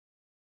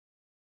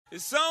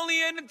It's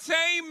only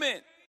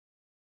entertainment.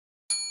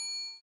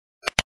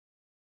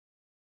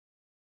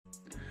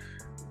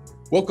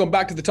 Welcome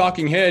back to The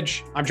Talking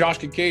Hedge. I'm Josh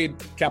Kincaid,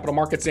 capital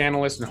markets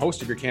analyst and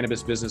host of your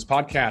cannabis business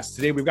podcast.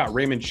 Today, we've got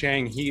Raymond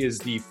Chang. He is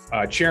the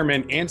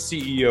chairman and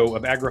CEO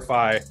of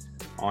Agrify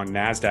on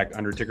NASDAQ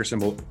under ticker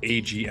symbol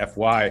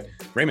AGFY.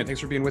 Raymond, thanks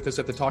for being with us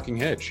at The Talking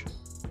Hedge.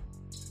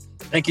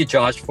 Thank you,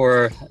 Josh,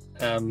 for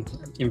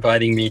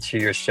inviting me to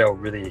your show.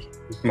 Really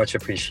much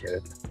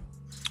appreciated.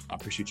 I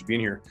appreciate you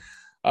being here.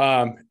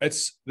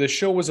 The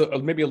show was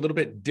maybe a little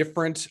bit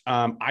different.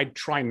 I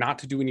try not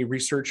to do any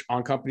research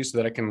on companies so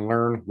that I can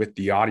learn with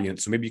the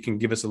audience. So maybe you can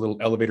give us a little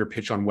elevator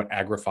pitch on what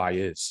Agrify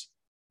is.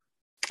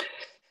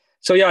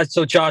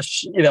 So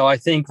Josh, I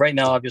think right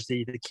now,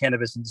 obviously, the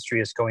cannabis industry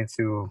is going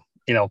through,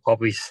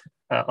 probably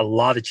a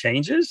lot of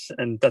changes,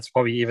 and that's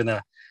probably even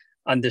an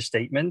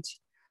understatement.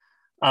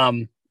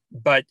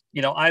 But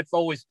I've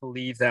always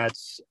believed that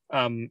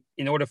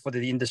in order for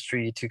the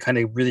industry to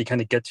really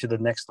get to the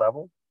next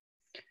level,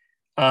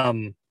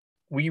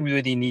 we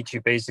really need to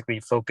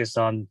basically focus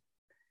on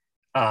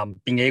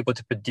being able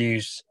to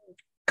produce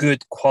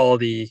good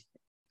quality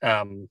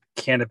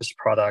cannabis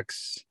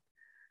products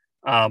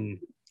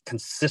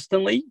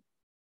consistently,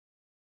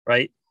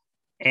 right?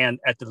 And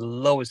at the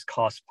lowest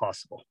cost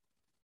possible,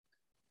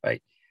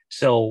 right?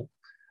 So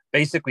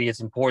basically it's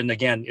important,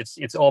 again,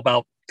 it's all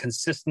about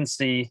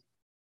consistency.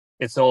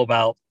 It's all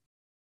about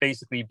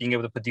basically being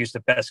able to produce the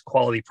best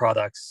quality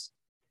products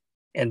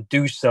and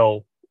do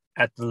so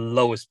at the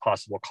lowest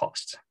possible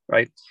cost,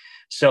 right?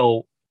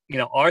 So,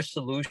 our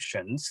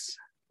solutions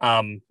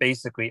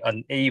basically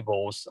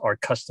enables our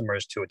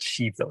customers to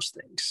achieve those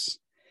things.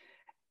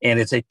 And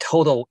it's a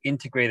total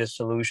integrated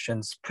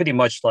solutions, pretty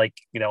much like,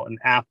 an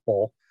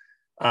Apple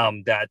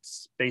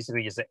that's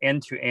basically is an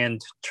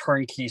end-to-end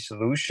turnkey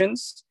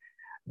solutions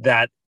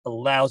that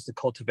allows the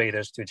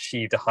cultivators to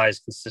achieve the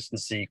highest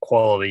consistency,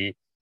 quality,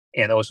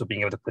 and also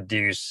being able to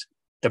produce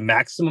the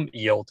maximum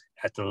yield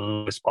at the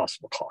lowest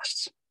possible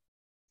costs.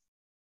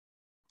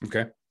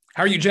 Okay.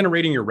 How are you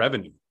generating your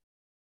revenue?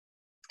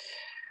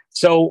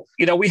 So,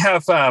 we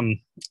have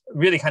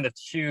really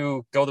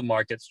two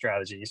go-to-market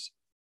strategies.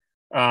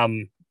 A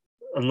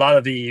lot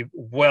of the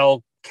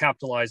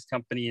well-capitalized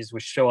companies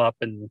will show up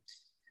and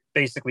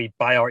basically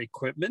buy our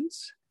equipment,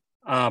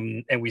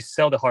 and we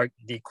sell the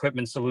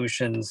equipment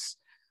solutions.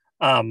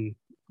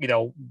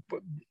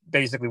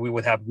 Basically we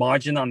would have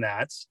margin on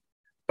that,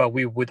 but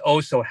we would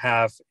also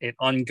have an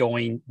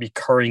ongoing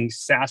recurring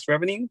SaaS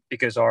revenue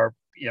because our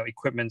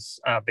equipment's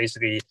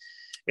basically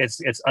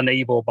it's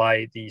enabled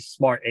by the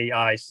smart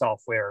AI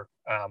software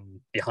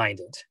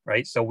behind it,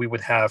 right? So we would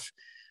have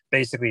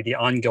basically the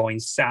ongoing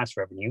SaaS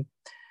revenue.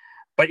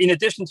 But in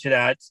addition to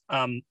that,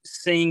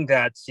 seeing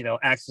that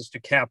access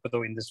to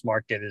capital in this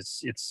market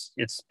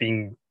it's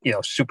being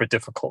super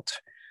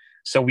difficult.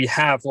 So we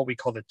have what we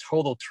call the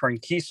total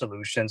turnkey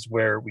solutions,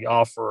 where we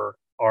offer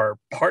our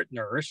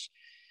partners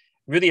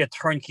really a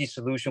turnkey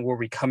solution where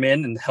we come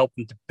in and help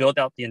them to build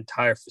out the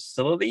entire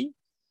facility.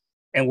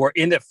 And we're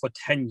in it for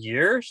 10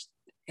 years.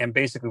 And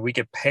basically we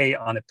get paid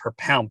on a per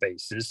pound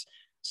basis.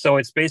 So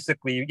it's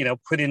basically,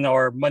 putting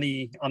our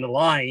money on the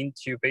line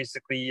to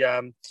basically,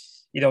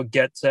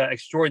 get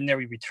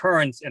extraordinary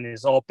returns, and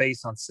it's all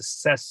based on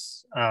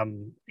success,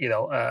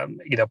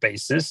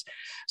 basis.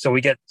 So we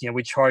get,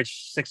 we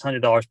charge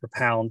 $600 per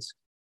pound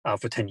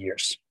for 10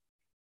 years.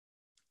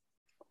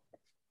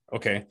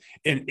 Okay.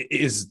 And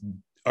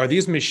are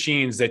these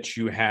machines that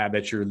you have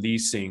that you're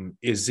leasing,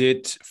 is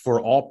it for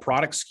all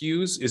product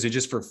SKUs? Is it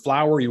just for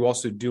flower? Are you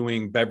also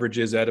doing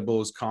beverages,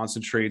 edibles,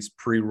 concentrates,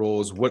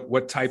 pre-rolls?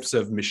 What types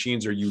of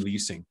machines are you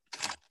leasing?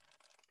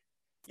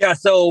 Yeah,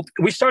 so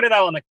we started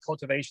out on the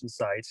cultivation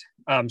side.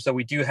 So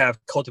we do have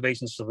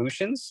cultivation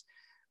solutions,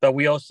 but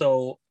we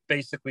also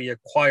basically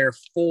acquire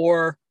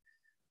 4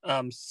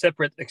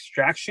 separate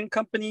extraction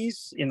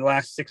companies in the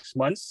last 6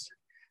 months.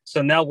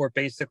 So now we're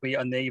basically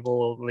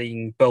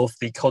enabling both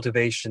the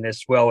cultivation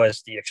as well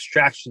as the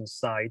extraction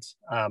side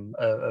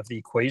of the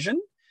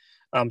equation.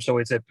 So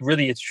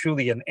it's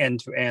truly an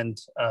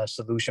end-to-end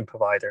solution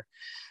provider.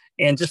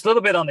 And just a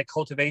little bit on the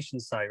cultivation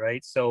side,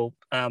 right? So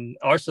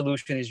our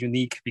solution is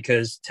unique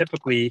because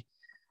typically,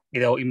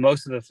 in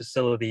most of the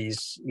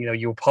facilities,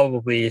 you'll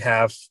probably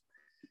have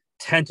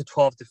 10 to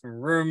 12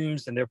 different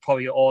rooms, and they're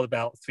probably all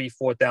about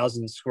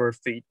 3,000-4,000 square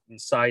feet in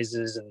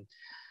sizes.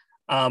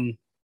 And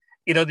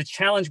the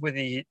challenge with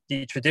the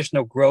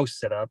traditional grow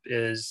setup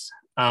is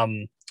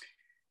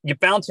you're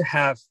bound to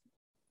have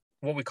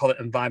what we call the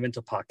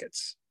environmental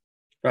pockets,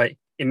 right?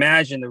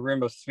 Imagine a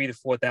room of 3,000 to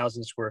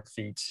 4,000 square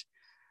feet,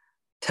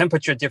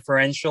 temperature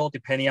differential,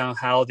 depending on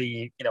how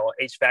the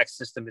HVAC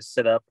system is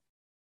set up.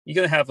 You're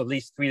going to have at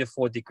least 3 to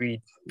 4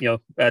 degree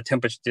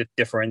temperature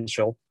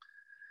differential.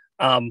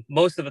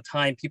 Most of the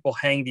time, people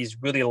hang these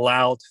really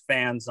loud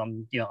fans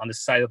on the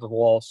side of the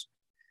walls.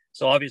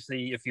 So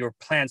obviously, if your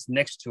plant's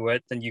next to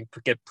it, then you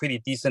get pretty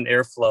decent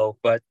airflow.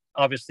 But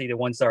obviously, the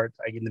ones that are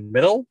in the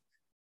middle,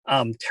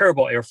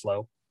 terrible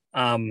airflow.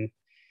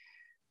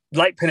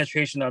 light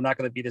penetration are not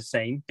going to be the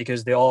same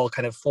because they're all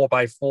kind of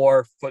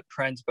 4x4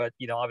 footprints, but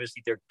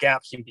obviously there are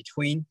gaps in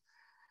between.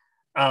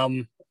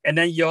 And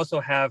then you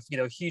also have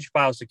huge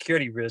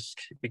biosecurity risk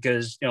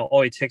because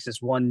all it takes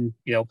is one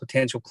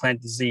potential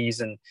plant disease,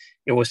 and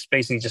it was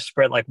basically just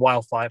spread like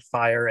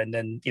wildfire, and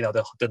then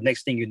the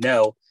next thing you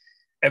know,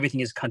 everything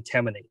is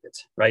contaminated,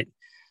 right?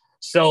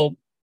 So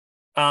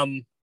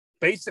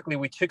basically,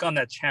 we took on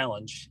that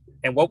challenge,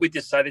 and what we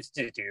decided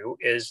to do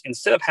is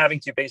instead of having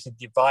to basically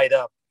divide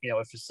up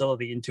a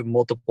facility into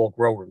multiple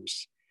grow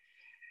rooms,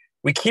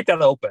 we keep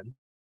that open.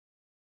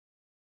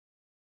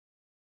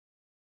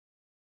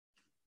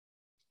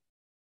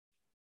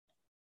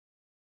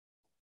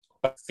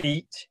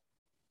 Feet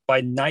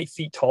by 9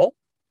 feet tall,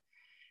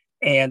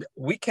 and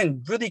we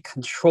can really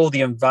control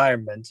the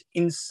environment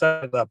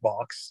inside of that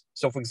box.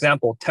 So for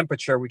example,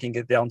 temperature, we can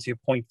get down to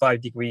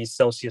 0.5 degrees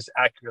Celsius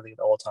accurately at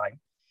all time.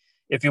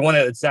 If you want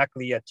it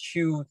exactly at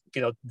 2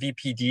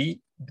 VPD,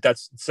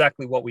 that's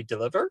exactly what we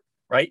deliver,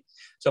 right?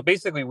 So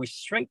basically we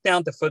shrink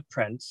down the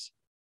footprints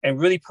and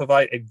really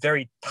provide a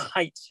very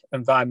tight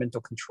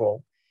environmental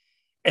control.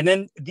 And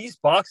then these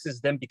boxes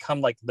then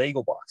become like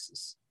Lego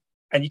boxes,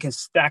 and you can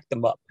stack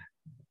them up.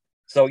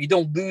 So you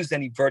don't lose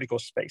any vertical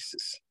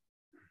spaces,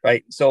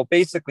 right? So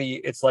basically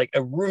it's like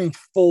a room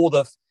full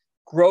of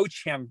grow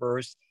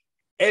chambers.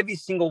 Every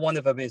single one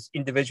of them is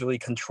individually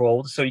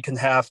controlled. So you can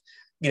have,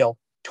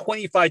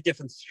 25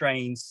 different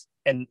strains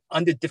and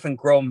under different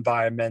grow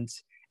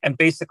environments. And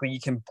basically you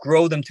can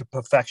grow them to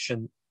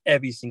perfection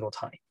every single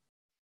time,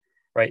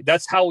 right?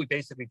 That's how we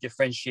basically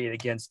differentiate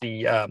against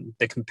the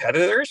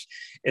competitors,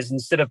 is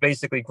instead of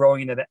basically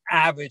growing in an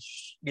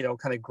average,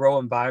 kind of grow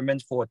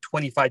environment for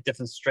 25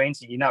 different strains,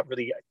 you're not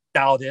really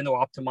dialed in or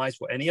optimized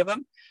for any of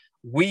them.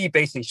 We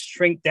basically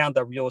shrink down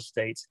the real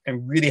estate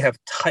and really have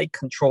tight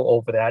control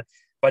over that.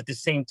 But at the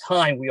same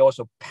time, we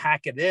also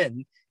pack it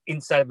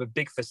inside of a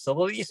big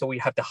facility. So we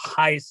have the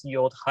highest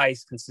yield,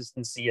 highest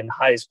consistency, and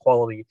highest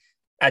quality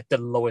at the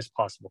lowest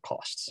possible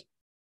costs.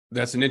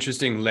 That's an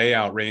interesting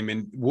layout,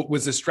 Raymond. What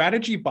was the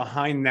strategy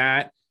behind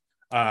that?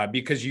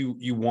 Because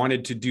you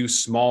wanted to do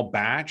small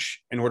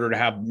batch in order to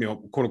have,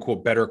 quote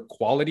unquote, better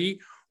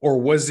quality, or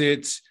was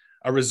it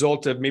a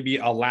result of maybe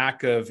a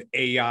lack of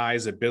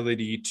AI's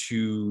ability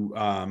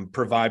to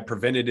provide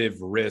preventative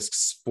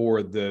risks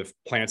for the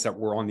plants that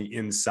were on the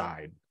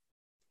inside?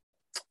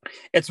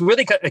 It's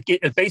really,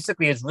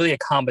 basically, it's really a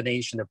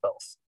combination of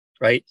both,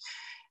 right?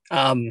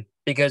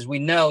 Because we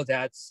know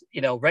that,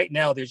 right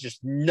now there's just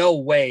no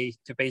way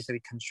to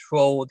basically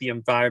control the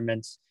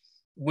environment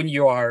when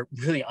you are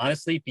really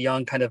honestly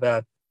beyond kind of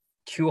a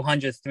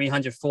 200,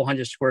 300,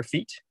 400 square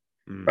feet,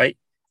 right?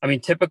 I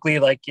mean, typically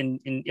like in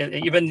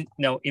even,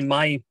 in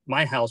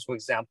my house, for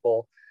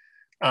example,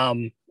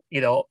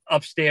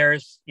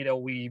 upstairs,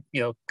 we,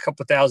 a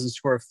couple thousand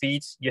square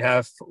feet, you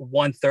have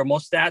one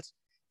thermostat.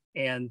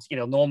 And,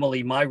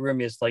 normally my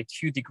room is like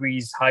 2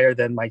 degrees higher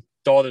than my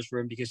daughter's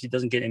room because she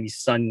doesn't get any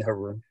sun in her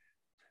room.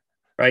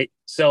 Right.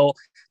 So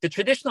the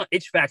traditional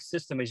HVAC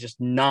system is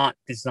just not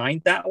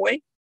designed that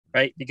way.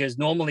 Right. Because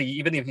normally,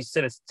 even if you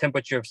set a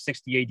temperature of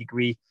 68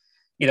 degrees,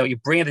 you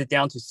bring it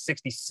down to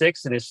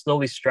 66 and it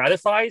slowly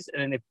stratifies,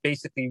 and then it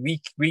basically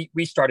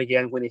restart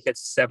again when it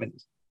hits 70.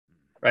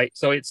 Right.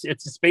 So it's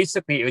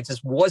basically, it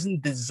just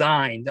wasn't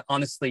designed,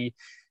 honestly,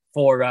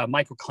 for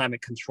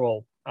microclimate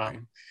control.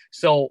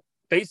 So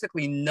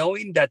basically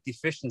knowing that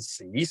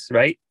deficiencies,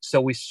 right? So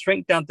we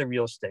shrink down the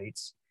real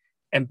estates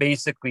and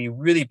basically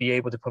really be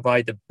able to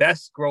provide the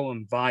best grow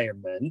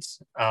environment.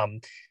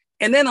 And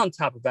then on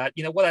top of that,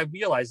 what I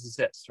realized is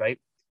this, right?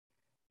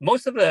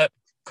 Most of the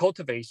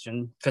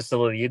cultivation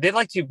facility, they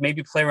like to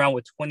maybe play around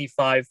with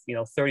 25,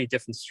 30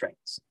 different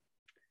strains.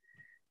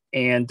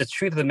 And the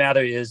truth of the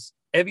matter is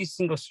every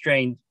single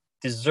strain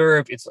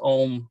deserves its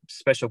own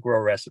special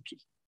grow recipe.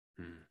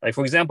 Like,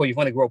 for example, you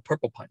want to grow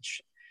purple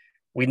punch.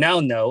 We now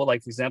know,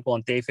 like, for example,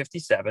 on day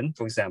 57,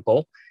 for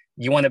example,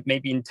 you want to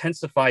maybe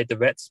intensify the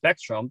red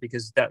spectrum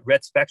because that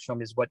red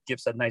spectrum is what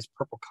gives a nice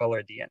purple color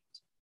at the end.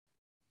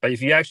 But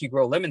if you actually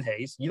grow lemon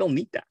haze, you don't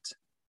need that,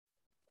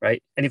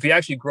 right? And if you're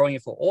actually growing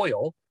it for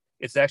oil,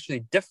 it's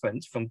actually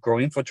different from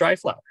growing for dry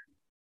flower,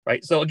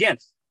 right? So again,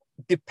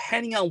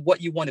 depending on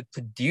what you want to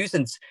produce,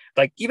 and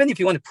like, even if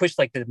you want to push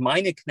like the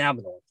minor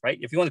cannabinoid, right?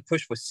 If you want to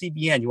push for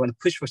CBN, you want to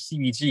push for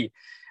CBG,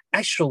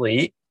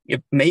 actually,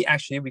 it may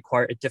actually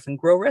require a different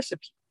grow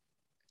recipe,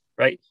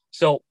 right?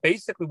 So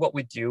basically what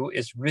we do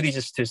is really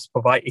just to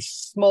provide a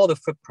smaller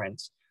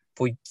footprint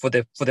for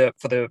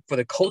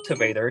the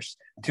cultivators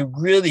to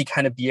really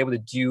kind of be able to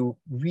do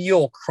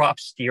real crop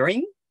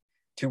steering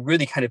to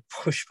really kind of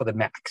push for the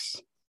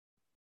max,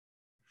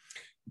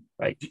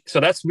 right? So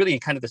that's really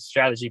kind of the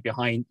strategy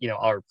behind,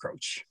 our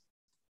approach.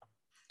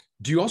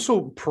 Do you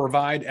also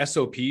provide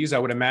SOPs? I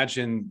would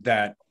imagine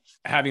that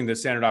having the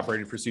standard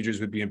operating procedures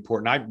would be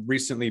important. I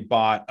recently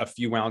bought a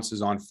few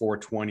ounces on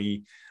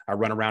 420. I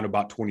run around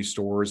about 20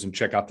 stores and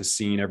check out the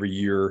scene every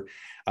year.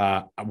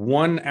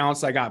 1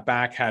 ounce I got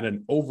back had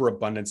an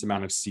overabundance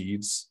amount of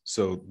seeds.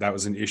 So that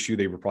was an issue.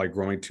 They were probably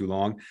growing too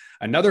long.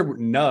 Another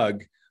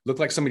nug looked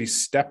like somebody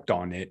stepped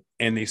on it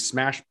and they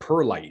smashed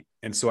perlite.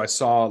 And so I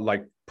saw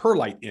like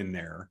perlite in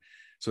there.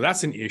 So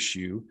that's an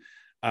issue.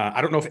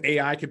 I don't know if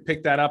AI could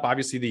pick that up.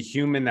 Obviously, the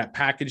human that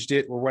packaged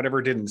it or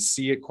whatever didn't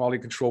see it. Quality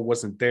control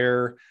wasn't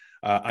there.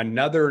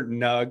 Another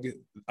nug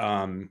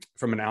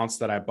from an ounce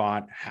that I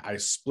bought, I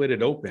split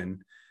it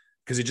open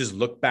because it just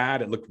looked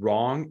bad. It looked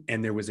wrong.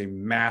 And there was a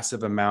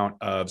massive amount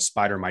of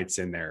spider mites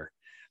in there.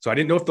 So I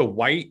didn't know if the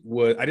white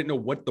was, I didn't know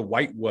what the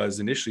white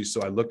was initially.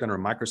 So I looked under a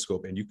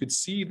microscope and you could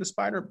see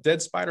the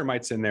dead spider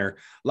mites in there.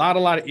 A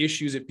lot of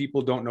issues if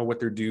people don't know what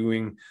they're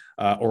doing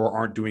or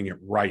aren't doing it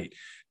right.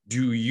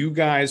 Do you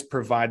guys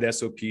provide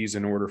SOPs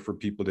in order for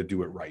people to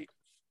do it right?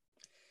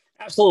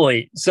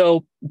 Absolutely.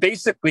 So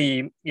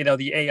basically,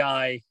 the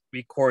AI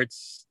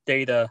records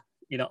data,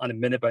 on a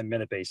minute by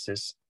minute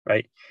basis,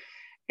 right?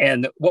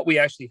 And what we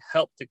actually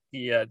help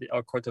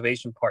our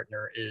cultivation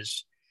partner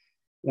is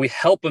we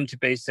help them to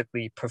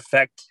basically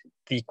perfect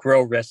the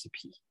grow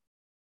recipe,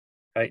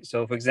 right?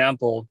 So for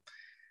example,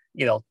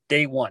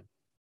 day one,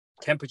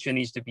 temperature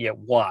needs to be at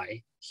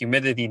Y,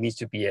 humidity needs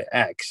to be at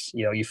X.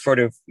 You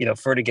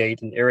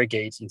fertigate and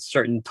irrigate in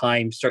certain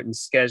time, certain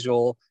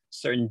schedule,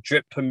 certain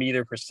drip per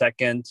meter per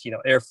second,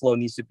 airflow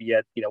needs to be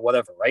at,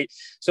 whatever, right?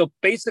 So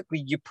basically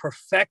you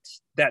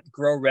perfect that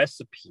grow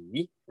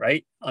recipe,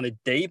 right? On a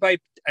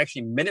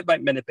minute by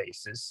minute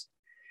basis.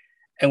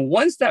 And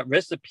once that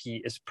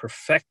recipe is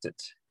perfected,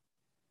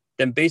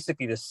 then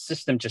basically the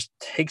system just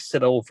takes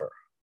it over.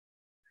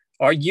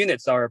 Our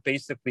units are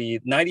basically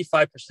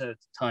 95% of the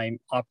time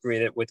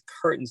operated with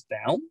curtains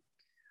down.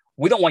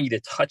 We don't want you to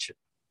touch it.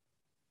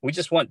 We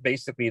just want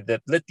basically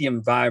let the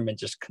environment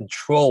just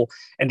control.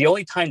 And the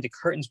only time the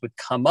curtains would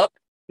come up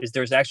is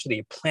there's actually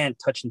a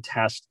plant touching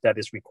task that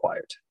is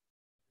required,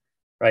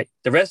 right?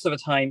 The rest of the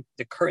time,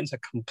 the curtains are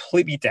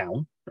completely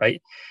down,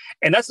 right?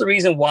 And that's the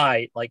reason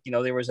why,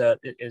 there was a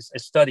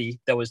study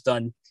that was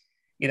done.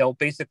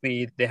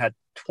 Basically they had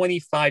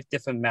 25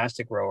 different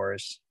master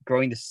growers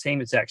growing the same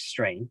exact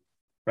strain,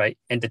 right?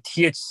 And the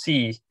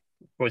THC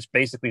was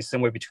basically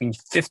somewhere between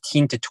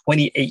 15 to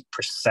 28%,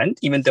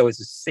 even though it's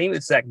the same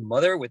exact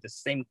mother with the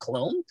same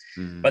clone.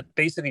 Mm. But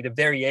basically the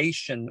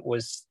variation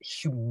was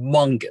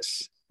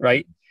humongous,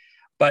 right?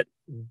 But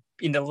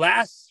in the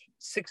last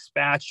 6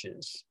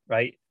 batches,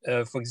 right,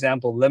 for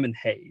example, lemon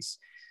haze,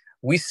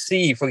 we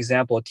see, for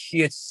example,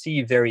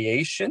 THC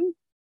variation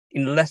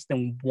in less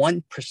than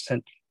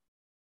 1%.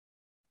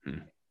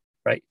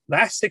 Right,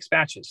 last 6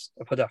 batches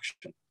of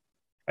production,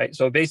 right?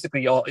 So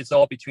basically, it's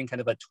all between kind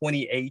of a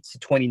 28 to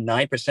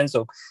 29%.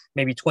 So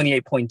maybe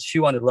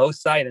 28.2 on the low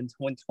side and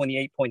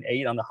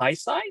 28.8 on the high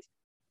side.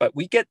 But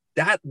we get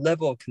that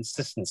level of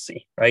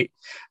consistency, right?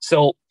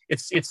 So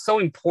it's so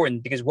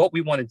important because what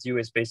we want to do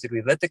is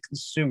basically let the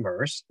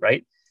consumers,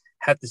 right,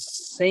 have the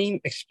same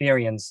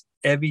experience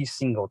every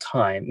single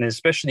time, and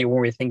especially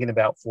when we're thinking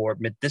about for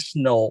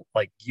medicinal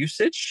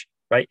usage.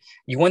 Right,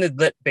 you want to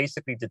let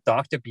basically the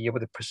doctor be able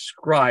to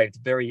prescribe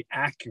very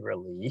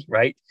accurately,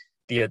 right,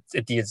 the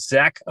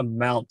exact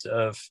amount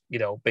of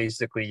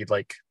basically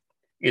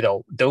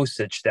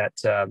dosage that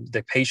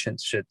the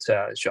patient should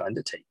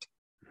undertake.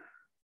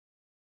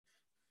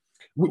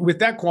 With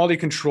that quality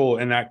control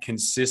and that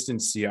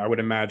consistency, I would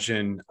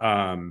imagine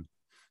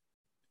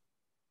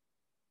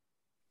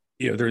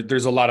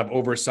there's a lot of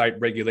oversight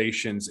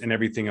regulations and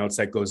everything else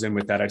that goes in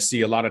with that. I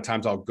see a lot of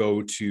times I'll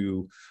go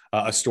to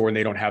a store and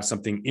they don't have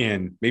something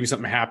in. Maybe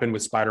something happened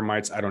with spider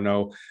mites. I don't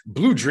know.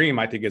 Blue Dream,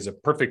 I think, is a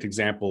perfect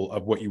example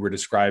of what you were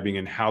describing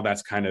and how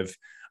that's kind of,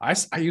 I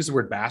use the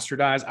word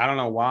bastardized. I don't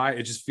know why.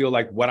 It just feel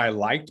like what I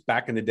liked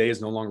back in the day is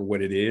no longer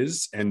what it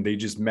is. And they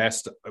just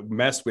messed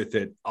with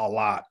it a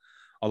lot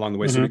along the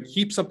way. Mm-hmm. So to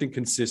keep something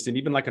consistent,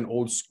 even like an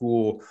old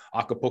school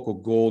Acapulco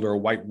Gold or a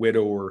White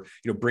Widow, or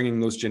bringing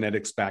those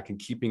genetics back and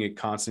keeping it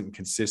constant and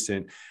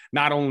consistent,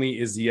 not only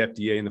is the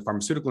FDA and the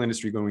pharmaceutical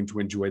industry going to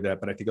enjoy that,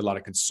 but I think a lot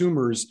of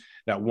consumers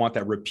that want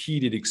that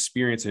repeated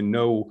experience and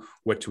know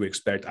what to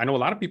expect. I know a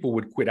lot of people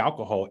would quit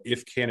alcohol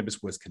if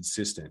cannabis was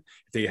consistent.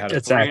 If they had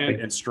a brand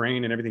and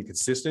strain and everything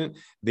consistent,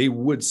 they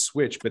would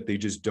switch, but they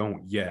just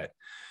don't yet.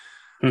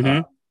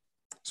 Mm-hmm.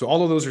 So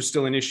all of those are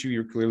still an issue.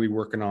 You're clearly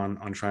working on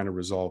trying to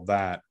resolve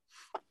that.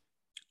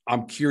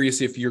 I'm curious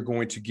if you're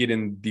going to get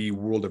in the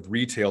world of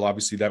retail.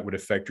 Obviously, that would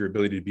affect your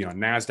ability to be on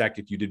NASDAQ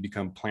if you did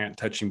become plant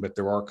touching, but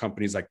there are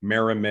companies like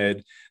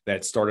MariMed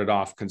that started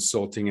off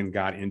consulting and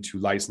got into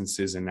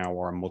licenses and now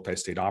are a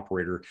multi-state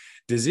operator.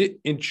 Does it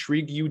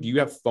intrigue you? Do you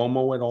have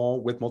FOMO at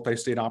all with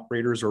multi-state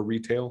operators or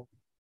retail?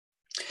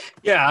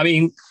 Yeah, I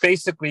mean,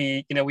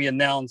 basically, we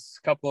announced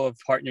a couple of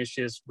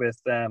partnerships with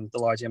the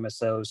large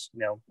MSOs.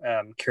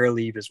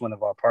 Curaleaf is one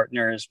of our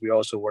partners. We're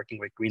also working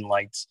with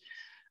Greenlights,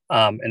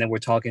 and then we're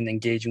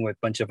engaging with a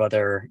bunch of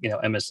other,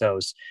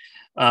 MSOs.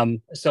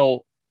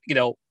 So,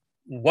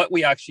 what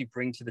we actually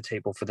bring to the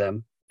table for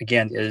them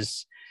again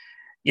is,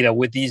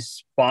 with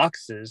these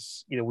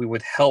boxes, we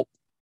would help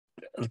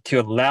to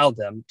allow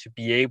them to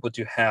be able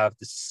to have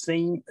the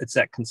same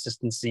exact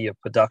consistency of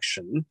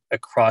production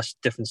across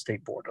different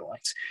state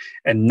borderlines,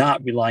 and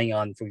not relying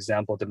on, for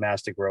example, the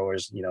master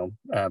growers,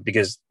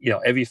 because,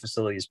 every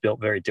facility is built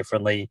very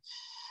differently.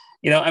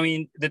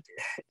 When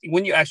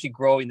you actually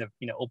grow in the,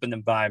 open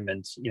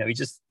environment, you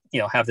just,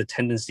 have the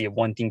tendency of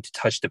wanting to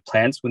touch the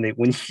plants when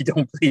you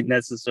don't really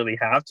necessarily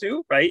have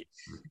to, right?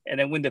 And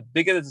then when the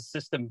bigger the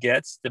system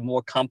gets, the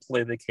more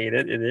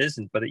complicated it is,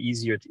 but the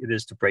easier it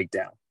is to break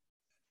down,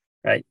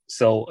 right?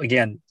 So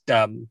again,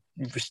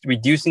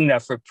 reducing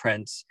that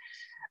footprint,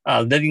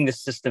 letting the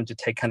system to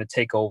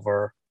take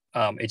over,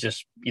 it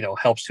just,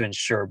 helps to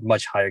ensure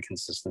much higher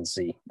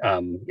consistency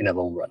in the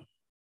long run.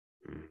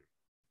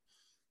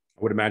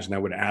 I would imagine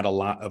that would add a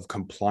lot of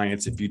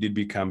compliance if you did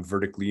become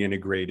vertically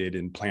integrated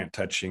in plant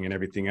touching and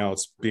everything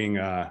else. Being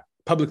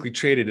publicly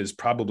traded is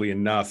probably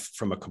enough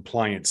from a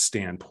compliance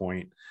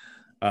standpoint.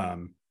 I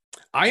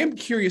am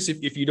curious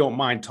if you don't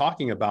mind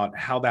talking about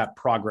how that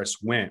progress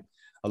went.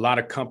 A lot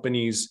of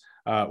companies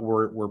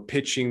were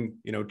pitching,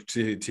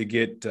 to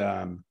get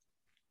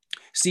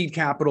seed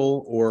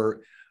capital or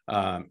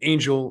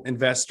angel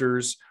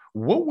investors.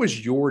 What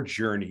was your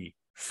journey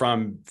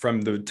from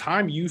the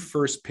time you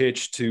first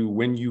pitched to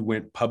when you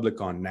went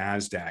public on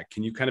NASDAQ?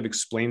 Can you kind of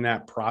explain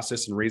that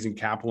process in raising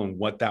capital and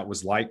what that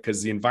was like?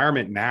 Because the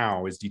environment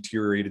now has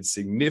deteriorated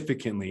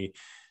significantly.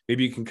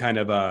 Maybe you can kind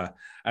of,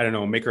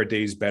 make our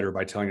days better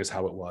by telling us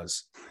how it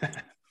was.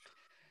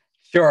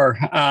 Sure.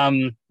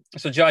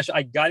 So Josh,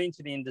 I got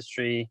into the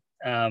industry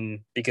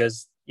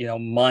because,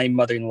 my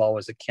mother-in-law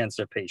was a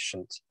cancer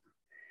patient.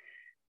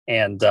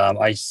 And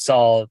I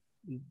saw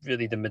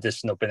really the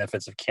medicinal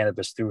benefits of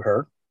cannabis through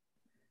her.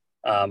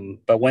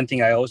 But one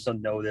thing I also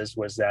noticed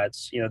was that,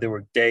 there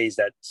were days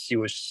that she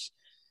was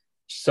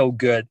so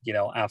good,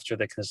 after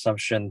the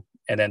consumption.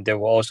 And then there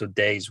were also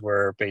days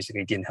where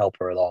basically it didn't help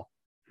her at all.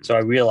 So I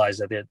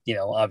realized that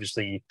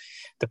obviously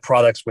the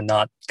products were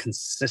not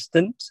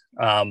consistent.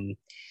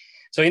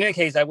 So in any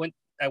case, I went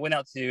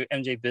out to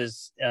MJ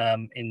Biz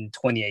in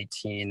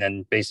 2018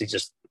 and basically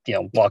just,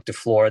 walked the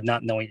floor,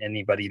 not knowing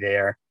anybody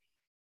there.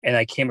 And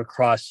I came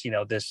across,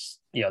 this,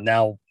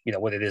 now,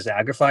 what it is,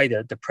 Agrify,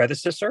 the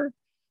predecessor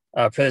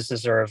of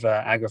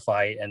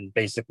Agrify. And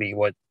basically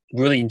what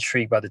really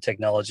intrigued by the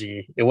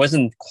technology, it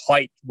wasn't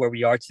quite where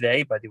we are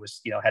today, but it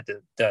was, had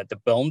the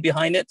bone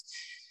behind it.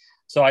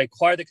 So I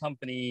acquired the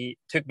company,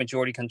 took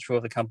majority control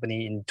of the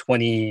company in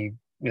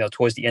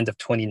towards the end of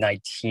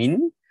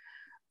 2019,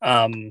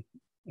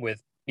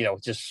 with,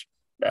 just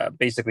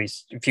basically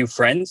a few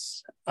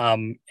friends.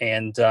 And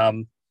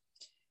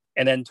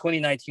then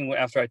 2019,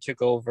 after I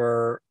took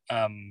over,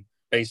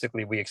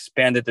 basically we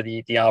expanded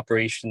the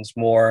operations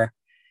more.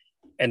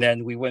 And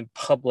then we went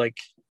public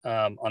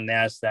on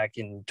NASDAQ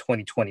in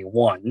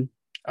 2021.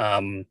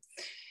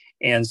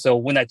 And so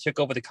when I took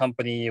over the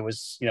company, it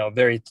was, a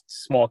very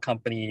small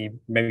company,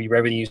 maybe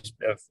revenues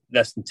of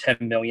less than 10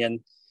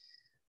 million.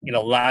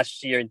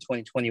 Last year in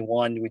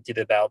 2021, we did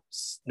about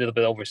a little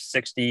bit over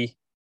 60.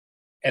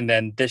 And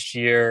then this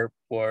year,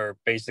 we're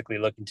basically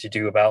looking to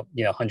do about,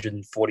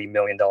 $140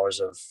 million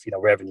of,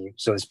 revenue.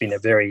 So it's been a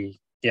very,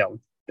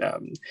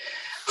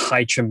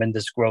 high,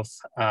 tremendous growth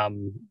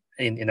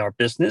in our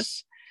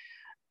business.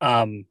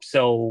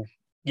 So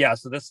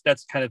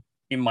that's kind of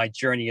in my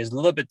journey is a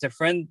little bit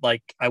different.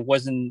 Like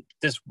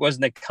this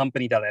wasn't a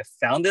company that I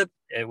founded.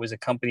 It was a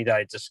company that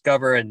I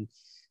discovered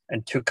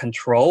and took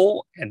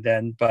control. And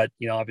then, but,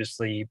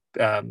 obviously,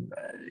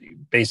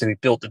 basically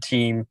built the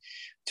team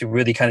to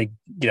really kind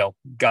of,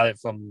 got it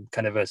from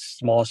kind of a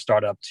small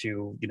startup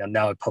to,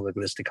 now a public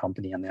listed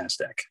company on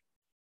NASDAQ.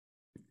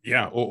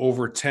 Yeah.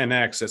 Over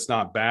 10X. That's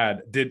not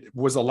bad.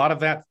 Was a lot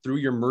of that through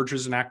your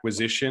mergers and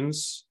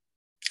acquisitions?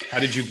 How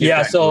did you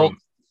get that growth?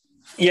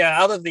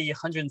 Yeah, out of the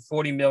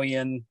 140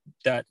 million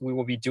that we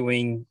will be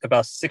doing,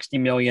 about 60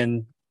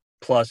 million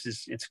plus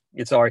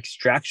it's our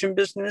extraction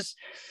business.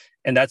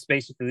 And that's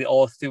basically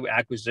all through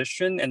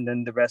acquisition. And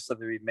then the rest of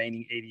the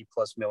remaining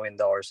 $80+ million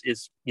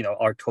is,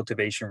 our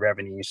cultivation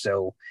revenue.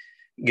 So,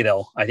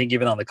 I think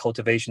even on the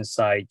cultivation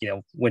side,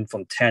 went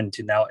from 10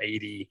 to now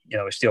 80,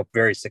 it's still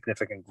very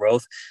significant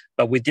growth.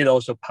 But we did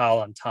also pile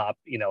on top,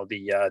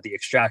 the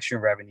extraction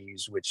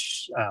revenues,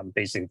 which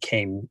basically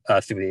came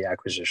through the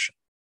acquisition.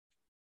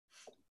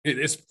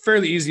 It's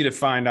fairly easy to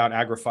find out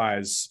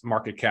Agrify's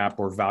market cap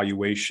or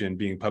valuation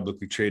being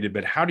publicly traded,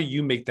 but how do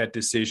you make that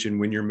decision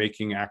when you're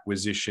making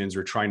acquisitions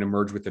or trying to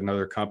merge with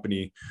another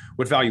company?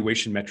 What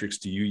valuation metrics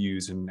do you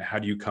use, and how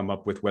do you come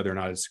up with whether or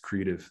not it's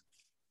accretive?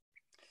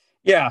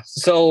 Yeah,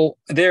 so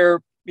there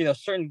are,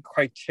 certain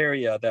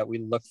criteria that we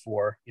look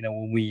for,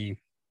 when we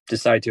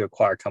decide to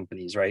acquire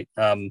companies, right?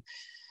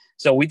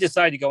 So we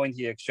decided to go into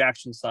the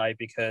extraction side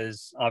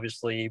because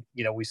obviously,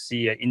 we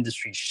see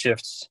industry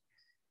shifts,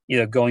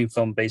 going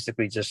from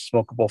basically just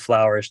smokable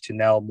flowers to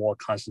now more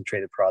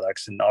concentrated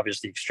products. And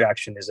obviously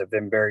extraction is a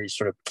very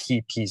sort of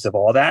key piece of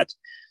all that.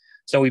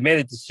 So we made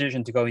a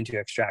decision to go into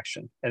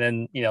extraction. And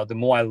then, the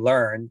more I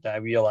learned, I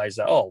realized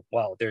that, oh,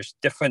 wow, there's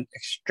different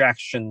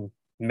extraction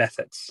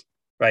methods,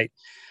 right?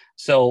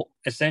 So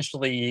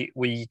essentially,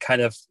 we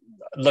kind of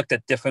looked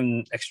at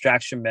different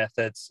extraction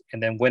methods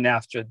and then went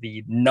after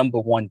the number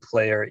one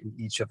player in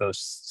each of those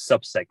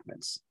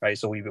subsegments, right?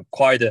 So we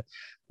acquired the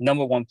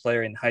number one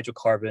player in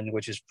hydrocarbon,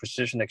 which is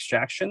precision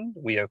extraction.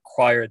 We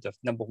acquired the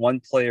number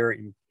one player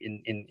in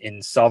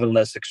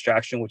solventless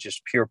extraction, which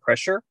is pure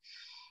pressure.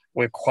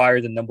 We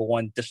acquired the number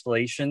one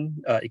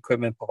distillation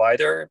equipment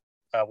provider,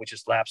 which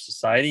is Lab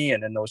Society,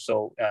 and then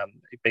also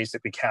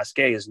basically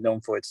Cascade is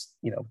known for its,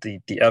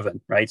 the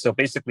oven, right? So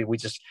basically, we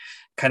just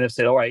kind of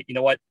said, all right, you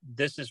know what,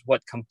 this is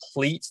what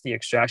completes the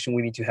extraction.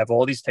 We need to have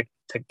all these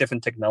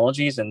different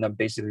technologies, and then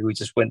basically we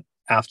just went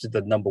after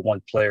the number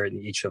one player in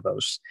each of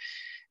those,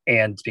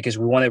 and because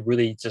we wanted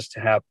really just to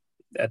have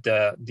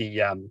the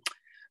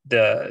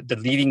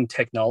leading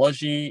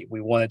technology, we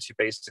wanted to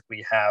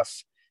basically have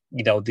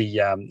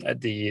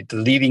the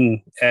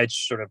leading edge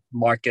sort of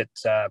market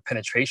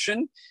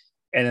penetration.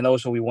 And then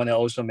also we want to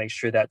also make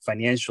sure that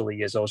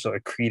financially is also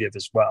accretive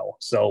as well.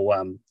 So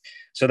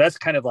that's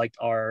kind of like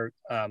our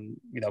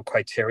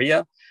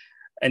criteria.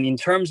 And in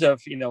terms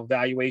of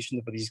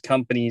valuation for these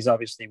companies,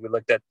 obviously we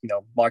looked at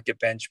market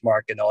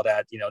benchmark and all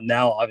that.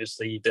 Now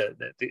obviously the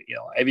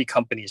every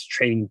company is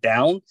trading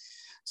down.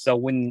 So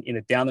when in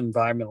a down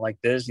environment like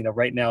this,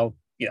 right now,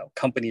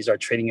 companies are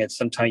trading at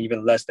sometimes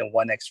even less than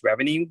 1x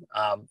revenue.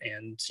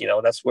 And,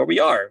 that's where we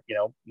are.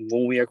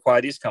 When we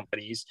acquire these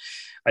companies,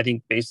 I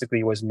think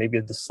basically it was maybe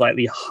the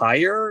slightly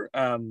higher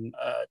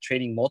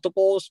trading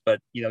multiples,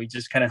 but, you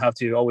just kind of have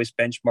to always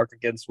benchmark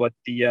against what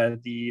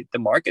the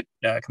market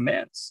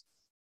commands.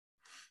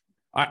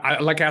 I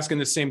like asking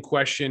the same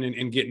question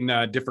and getting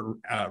different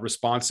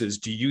responses.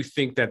 Do you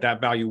think that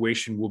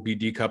valuation will be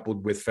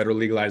decoupled with federal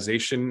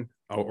legalization,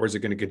 or is it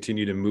going to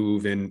continue to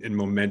move in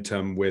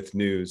momentum with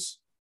news?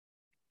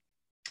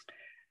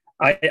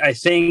 I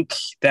think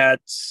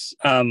that,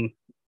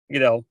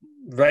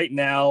 right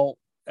now,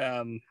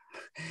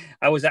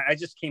 I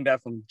just came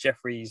back from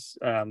Jefferies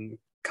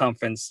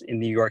conference in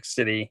New York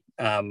City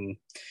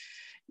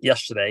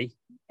yesterday.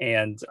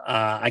 And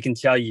I can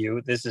tell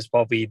you, this is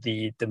probably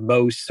the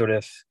most sort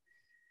of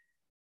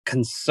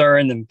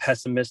concerned and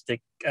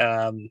pessimistic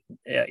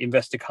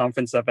investor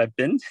conference I've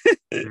been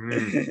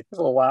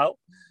for a while.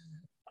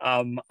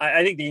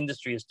 I think the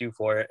industry is due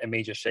for a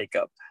major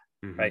shakeup,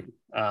 right?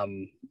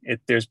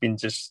 There's been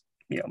just,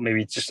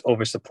 maybe just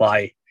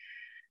oversupply,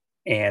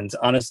 and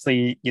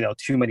honestly,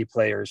 too many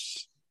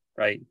players,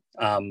 right?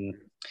 A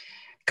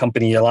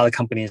lot of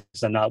companies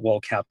are not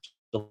well capitalized.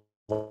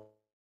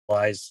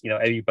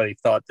 Everybody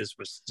thought this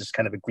was just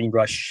kind of a green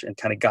rush and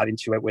kind of got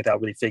into it without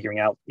really figuring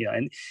out,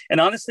 and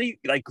honestly,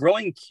 like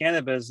growing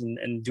cannabis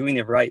and doing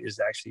it right is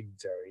actually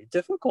very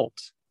difficult.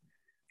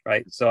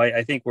 Right. So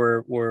I think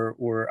I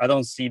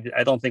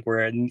don't think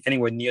we're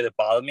anywhere near the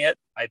bottom yet.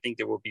 I think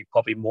there will be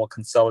probably more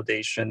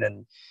consolidation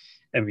and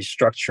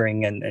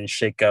restructuring and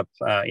shakeup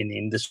in the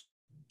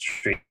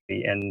industry.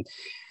 And,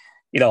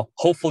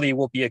 hopefully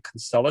we'll be a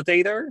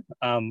consolidator.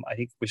 I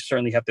think we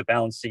certainly have the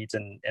balance sheets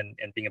and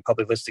being a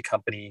public listed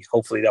company,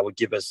 hopefully that would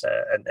give us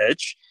an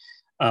edge.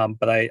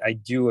 But I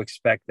do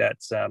expect that,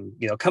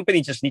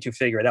 companies just need to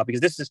figure it out,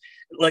 because this is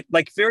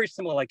like very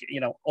similar, like,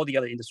 all the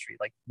other industry,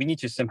 like we need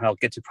to somehow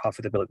get to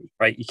profitability,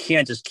 right? You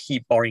can't just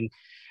keep borrowing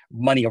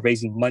money or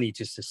raising money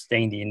to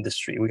sustain the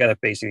industry. We got to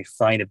basically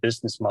find a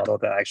business model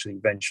that actually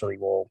eventually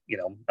will,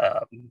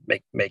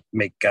 make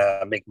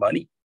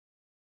money.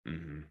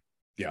 Mm-hmm.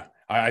 Yeah,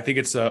 I think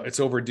it's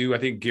overdue. I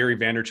think Gary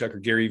Vaynerchuk or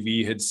Gary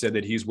V had said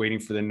that he's waiting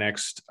for the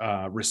next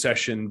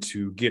recession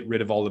to get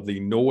rid of all of the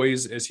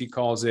noise, as he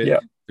calls it. Yeah.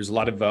 There's a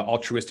lot of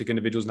altruistic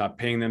individuals not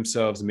paying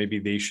themselves, and maybe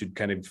they should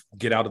kind of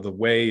get out of the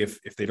way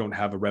if they don't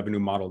have a revenue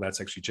model that's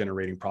actually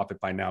generating profit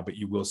by now. But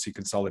you will see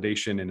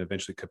consolidation and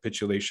eventually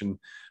capitulation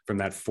from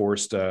that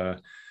forced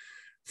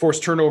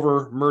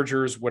turnover,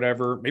 mergers,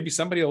 whatever. Maybe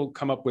somebody will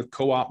come up with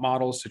co-op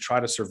models to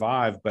try to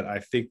survive. But I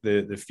think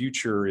the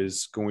future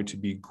is going to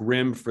be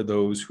grim for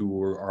those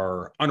who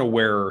are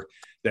unaware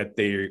that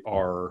they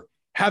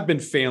have been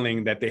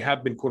failing, that they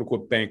have been quote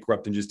unquote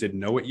bankrupt and just didn't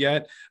know it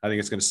yet. I think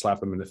it's going to slap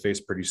them in the face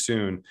pretty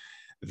soon.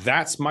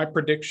 That's my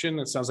prediction.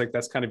 It sounds like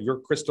that's kind of your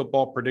crystal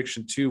ball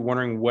prediction too.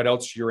 Wondering what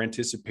else you're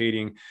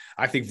anticipating.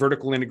 I think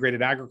vertical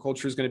integrated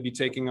agriculture is going to be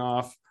taking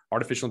off.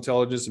 Artificial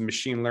intelligence and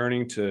machine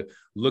learning to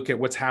look at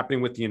what's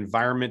happening with the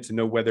environment, to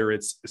know whether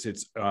it's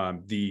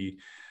the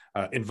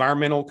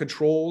environmental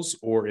controls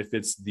or if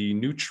it's the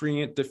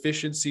nutrient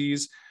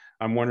deficiencies.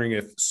 I'm wondering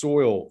if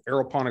soil,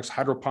 aeroponics,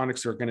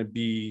 hydroponics are going to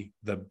be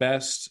the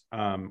best.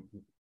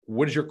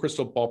 What does your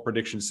crystal ball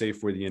prediction say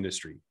for the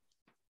industry?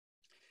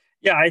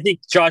 Yeah, I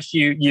think, Josh,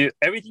 you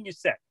everything you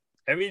said,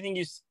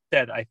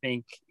 I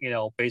think,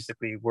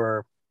 basically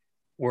we're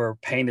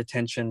paying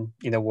attention,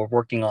 we're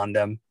working on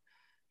them.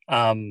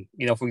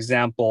 For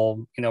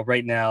example,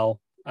 right now,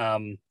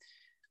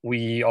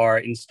 we are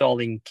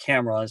installing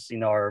cameras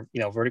in our,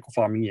 vertical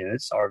farming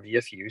units, our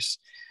VFUs.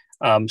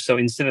 So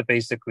instead of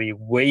basically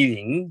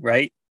waiting,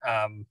 right,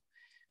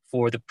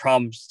 for the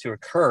problems to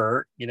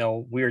occur,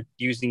 we're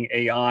using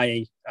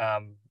AI,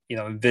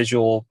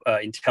 visual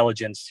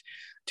intelligence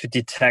to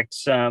detect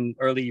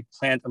early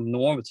plant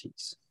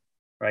abnormalities,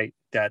 right?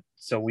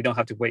 So we don't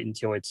have to wait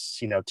until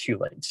it's too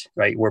late,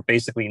 right? We're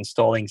basically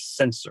installing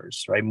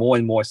sensors, right? More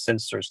and more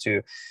sensors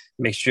to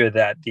make sure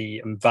that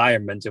the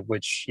environment in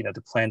which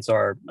the plants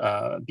are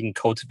being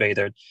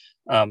cultivated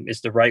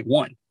is the right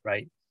one,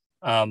 right?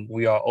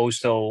 We are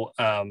also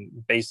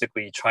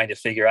basically trying to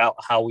figure out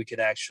how we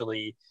could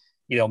actually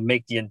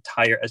make the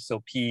entire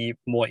SOP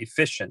more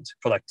efficient,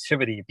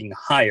 productivity being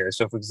higher.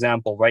 So for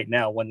example, right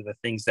now, one of the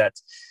things that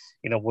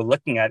we're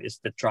looking at is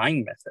the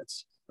drying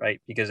methods, right?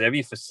 Because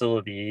every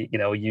facility,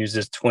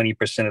 uses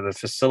 20% of the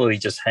facility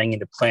just hanging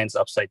the plants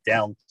upside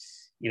down,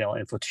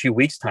 and for 2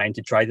 weeks time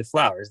to dry the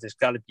flowers. There's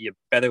got to be a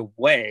better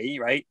way,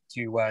 right,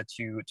 to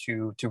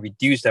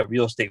reduce that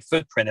real estate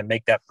footprint and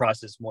make that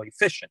process more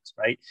efficient,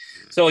 right?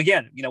 So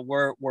again,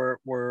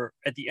 we're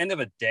at the end of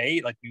a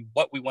day, like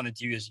what we want to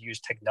do is use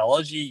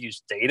technology,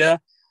 use data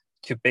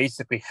to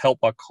basically help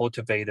our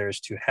cultivators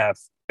to have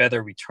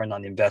better return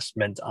on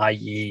investment,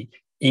 i.e.,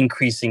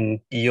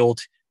 increasing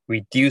yield,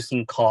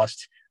 reducing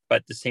cost, but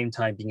at the same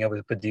time being able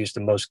to produce the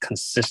most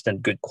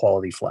consistent, good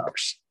quality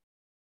flowers.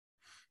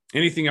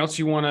 Anything else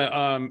you want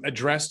to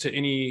address to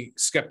any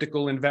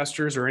skeptical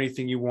investors, or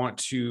anything you want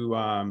to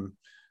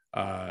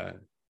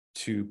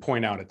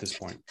point out at this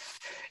point?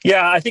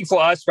 Yeah, I think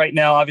for us right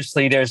now,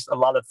 obviously there's a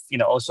lot of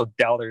also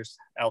doubters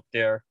out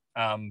there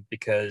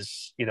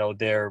because I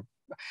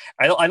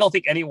don't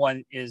think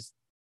anyone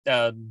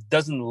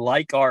doesn't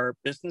like our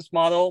business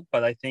model,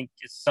 but I think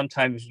it's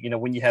sometimes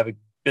when you have a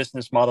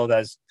business model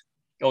that's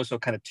also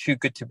kind of too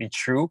good to be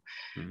true,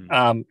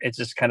 it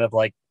just kind of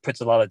like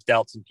puts a lot of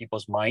doubts in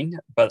people's mind.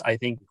 But I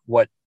think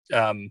what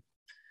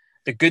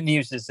the good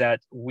news is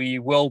that we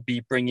will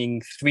be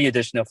bringing 3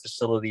 additional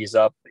facilities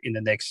up in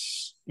the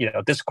next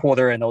this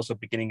quarter and also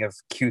beginning of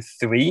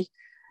Q3.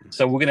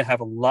 So we're going to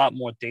have a lot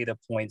more data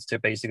points to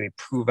basically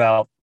prove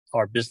out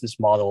our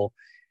business model.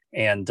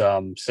 And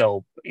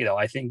so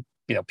I think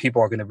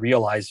people are going to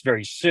realize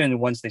very soon,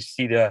 once they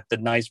see the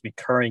nice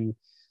recurring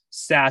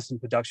SaaS and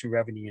production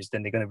revenues,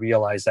 then they're going to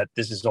realize that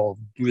this is all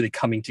really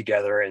coming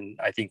together. And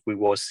I think we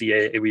will see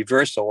a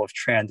reversal of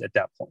trend at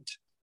that point.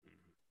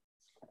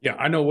 Yeah,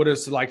 I know what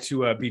it's like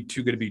to be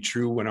too good to be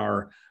true. When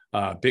our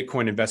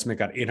Bitcoin investment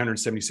got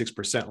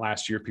 876%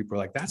 last year, people are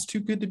like, that's too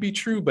good to be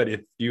true. But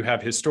if you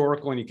have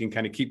historical and you can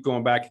kind of keep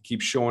going back and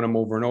keep showing them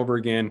over and over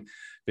again,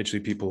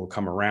 eventually people will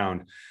come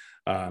around.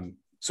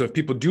 So if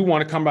people do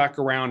want to come back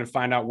around and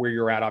find out where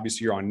you're at,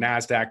 obviously you're on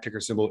NASDAQ, ticker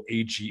symbol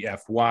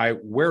AGFY.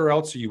 Where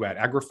else are you at?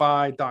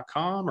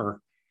 Agrify.com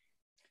or?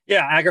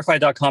 Yeah,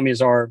 agrify.com is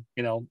our,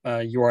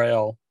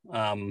 URL.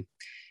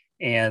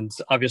 And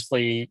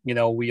obviously,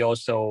 we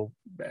also,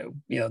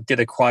 did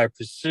acquire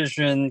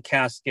Precision,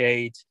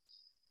 Cascade,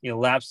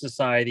 Lab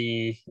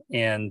Society,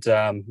 and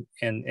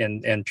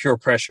Pure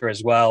Pressure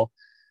as well.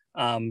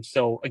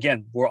 So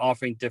again, we're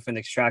offering different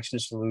extraction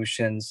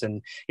solutions,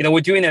 and we're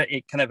doing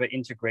a kind of an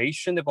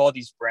integration of all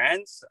these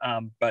brands.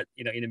 But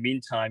in the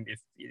meantime,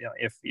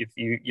 if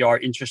you are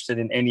interested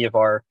in any of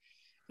our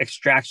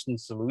extraction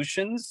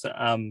solutions,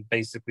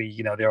 basically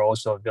they're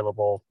also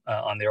available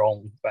on their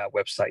own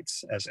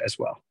websites as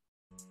well.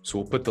 So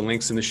we'll put the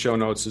links in the show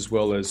notes, as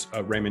well as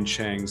Raymond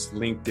Chang's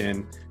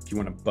LinkedIn. If you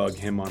want to bug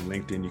him on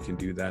LinkedIn, you can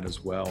do that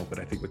as well. But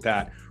I think with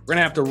that, we're going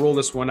to have to roll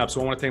this one up.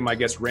 So I want to thank my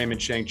guest,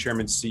 Raymond Chang,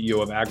 Chairman,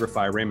 CEO of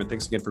Agrify. Raymond,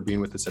 thanks again for being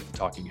with us at the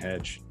Talking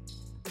Hedge.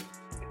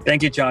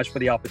 Thank you, Josh, for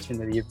the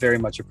opportunity. Very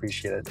much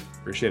appreciated.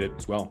 Appreciate it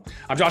as well.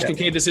 I'm Josh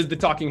Kincaid. This is the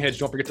Talking Hedge.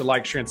 Don't forget to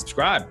like, share, and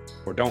subscribe,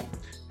 or don't,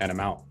 and I'm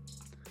out.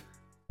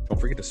 Don't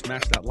forget to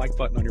smash that like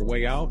button on your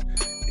way out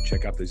and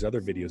check out these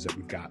other videos that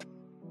we've got.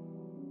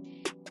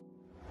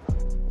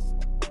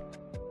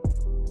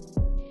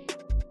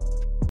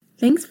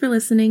 Thanks for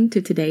listening to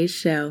today's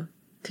show.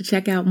 To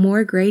check out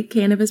more great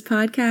cannabis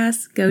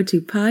podcasts, go to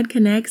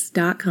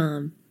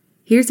podconnects.com.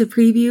 Here's a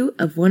preview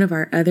of one of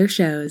our other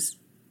shows.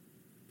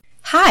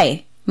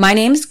 Hi, my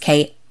name's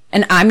Kate,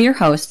 and I'm your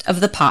host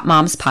of the Pop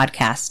Moms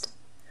Podcast.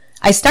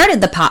 I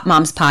started the Pop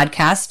Moms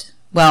Podcast,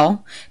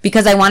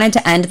 because I wanted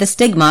to end the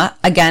stigma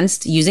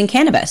against using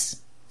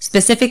cannabis,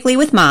 specifically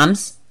with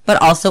moms,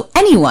 but also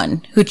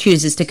anyone who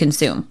chooses to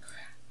consume.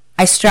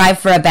 I strive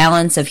for a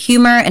balance of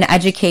humor and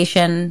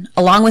education,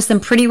 along with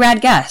some pretty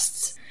rad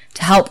guests,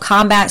 to help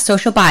combat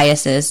social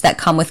biases that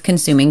come with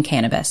consuming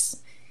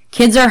cannabis.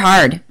 Kids are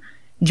hard.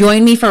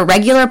 Join me for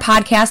regular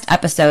podcast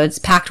episodes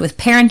packed with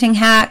parenting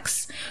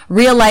hacks,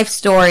 real-life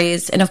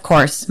stories, and of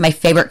course, my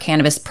favorite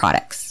cannabis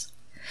products.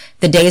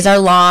 The days are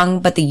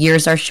long, but the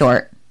years are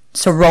short.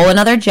 So roll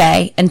another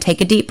J and take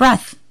a deep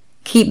breath.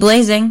 Keep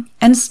blazing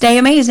and stay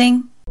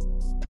amazing.